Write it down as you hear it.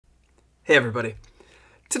Hey everybody.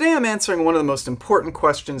 Today I'm answering one of the most important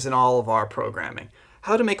questions in all of R programming.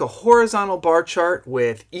 How to make a horizontal bar chart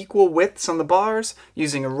with equal widths on the bars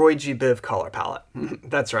using a Roy G. Biv color palette.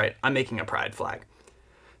 That's right, I'm making a pride flag.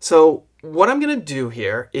 So what I'm going to do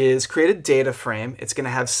here is create a data frame. It's going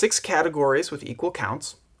to have 6 categories with equal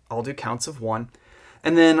counts. I'll do counts of 1.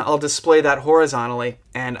 And then I'll display that horizontally,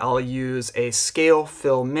 and I'll use a scale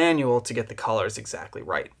fill manual to get the colors exactly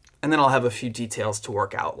right. And then I'll have a few details to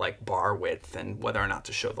work out, like bar width and whether or not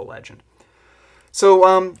to show the legend.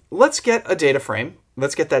 So let's get a data frame.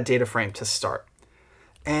 Let's get that data frame to start.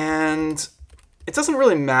 And it doesn't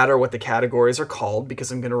really matter what the categories are called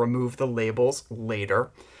because I'm going to remove the labels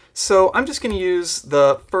later. So I'm just going to use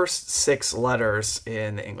the first 6 letters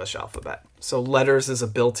in the English alphabet. So letters is a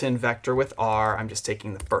built-in vector with R. I'm just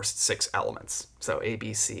taking the first 6 elements. So A,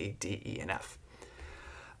 B, C, D, E, and F.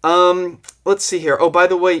 Let's see here. Oh, by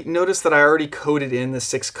the way, notice that I already coded in the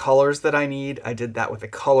 6 colors that I need. I did that with a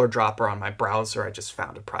color dropper on my browser. I just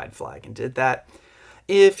found a pride flag and did that.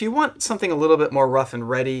 If you want something a little bit more rough and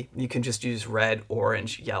ready, you can just use red,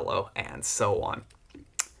 orange, yellow, and so on.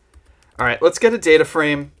 All right, let's get a data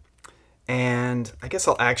frame. And I guess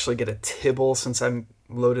I'll actually get a tibble since I've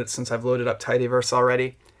loaded up tidyverse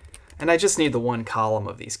already. And I just need the 1 column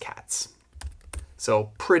of these cats.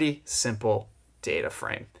 So pretty simple data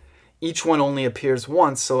frame. Each one only appears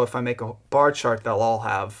once, so if I make a bar chart, they'll all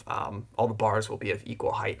have, all the bars will be of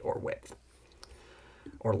equal height or width.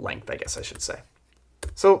 Or length, I guess I should say.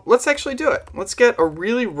 So let's actually do it. Let's get a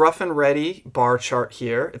really rough and ready bar chart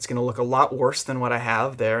here. It's going to look a lot worse than what I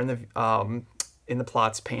have there in the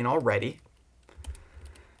plots pane already.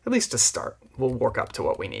 At least to start. We'll work up to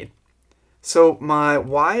what we need. So my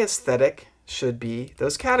Y aesthetic should be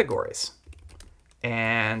those categories.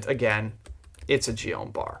 And again, it's a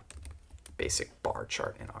geom bar. Basic bar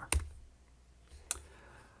chart in R.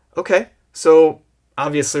 Okay, so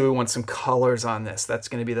obviously we want some colors on this. That's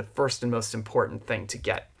going to be the first and most important thing to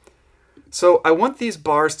get. So I want these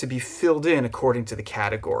bars to be filled in according to the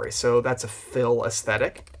category. So that's a fill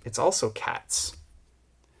aesthetic. It's also cats.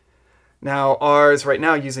 Now R is right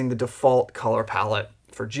now using the default color palette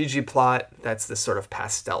for ggplot. That's this sort of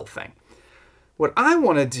pastel thing. What I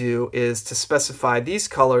want to do is to specify these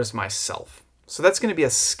colors myself. So that's going to be a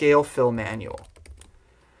scale fill manual.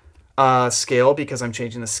 Scale because I'm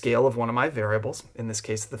changing the scale of one of my variables, in this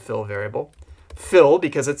case the fill variable. Fill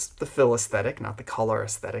because it's the fill aesthetic, not the color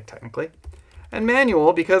aesthetic technically. And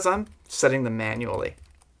manual because I'm setting them manually.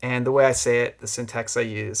 And the way I say it, the syntax I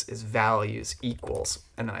use is values equals,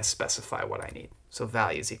 and then I specify what I need. So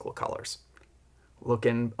values equal colors.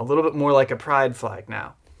 Looking a little bit more like a pride flag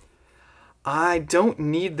now. I don't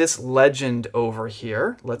need this legend over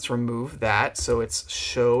here. Let's remove that. So it's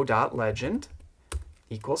show.legend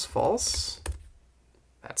equals false.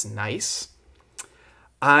 That's nice.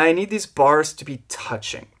 I need these bars to be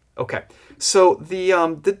touching. Okay, so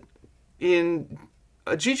in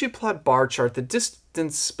a ggplot bar chart, the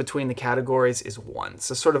distance between the categories is 1.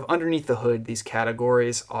 So sort of underneath the hood, these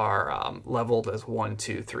categories are leveled as 1,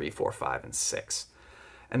 2, 3, 4, 5, and 6.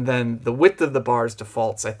 And then the width of the bars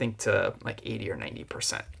defaults, I think, to like 80 or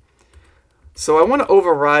 90%. So I want to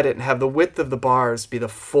override it and have the width of the bars be the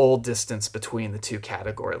full distance between the 2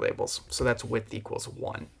 category labels. So that's width equals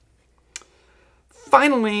 1.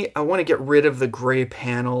 Finally, I want to get rid of the gray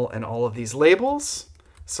panel and all of these labels.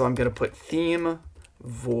 So I'm going to put theme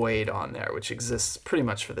void on there, which exists pretty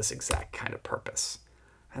much for this exact kind of purpose.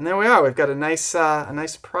 And there we are. We've got a nice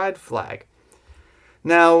pride flag.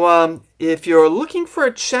 Now, if you're looking for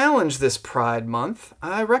a challenge this Pride Month,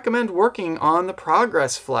 I recommend working on the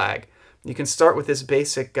progress flag. You can start with this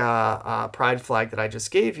basic pride flag that I just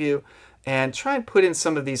gave you and try and put in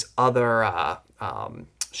some of these other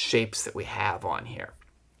shapes that we have on here.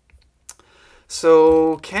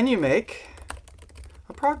 So can you make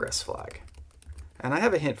a progress flag? And I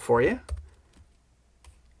have a hint for you.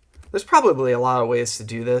 There's probably a lot of ways to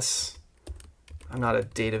do this. I'm not a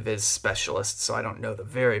data viz specialist, so I don't know the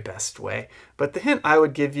very best way. But the hint I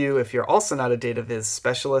would give you, if you're also not a data viz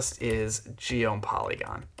specialist, is geom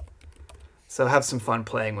polygon. So have some fun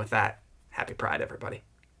playing with that. Happy Pride, everybody.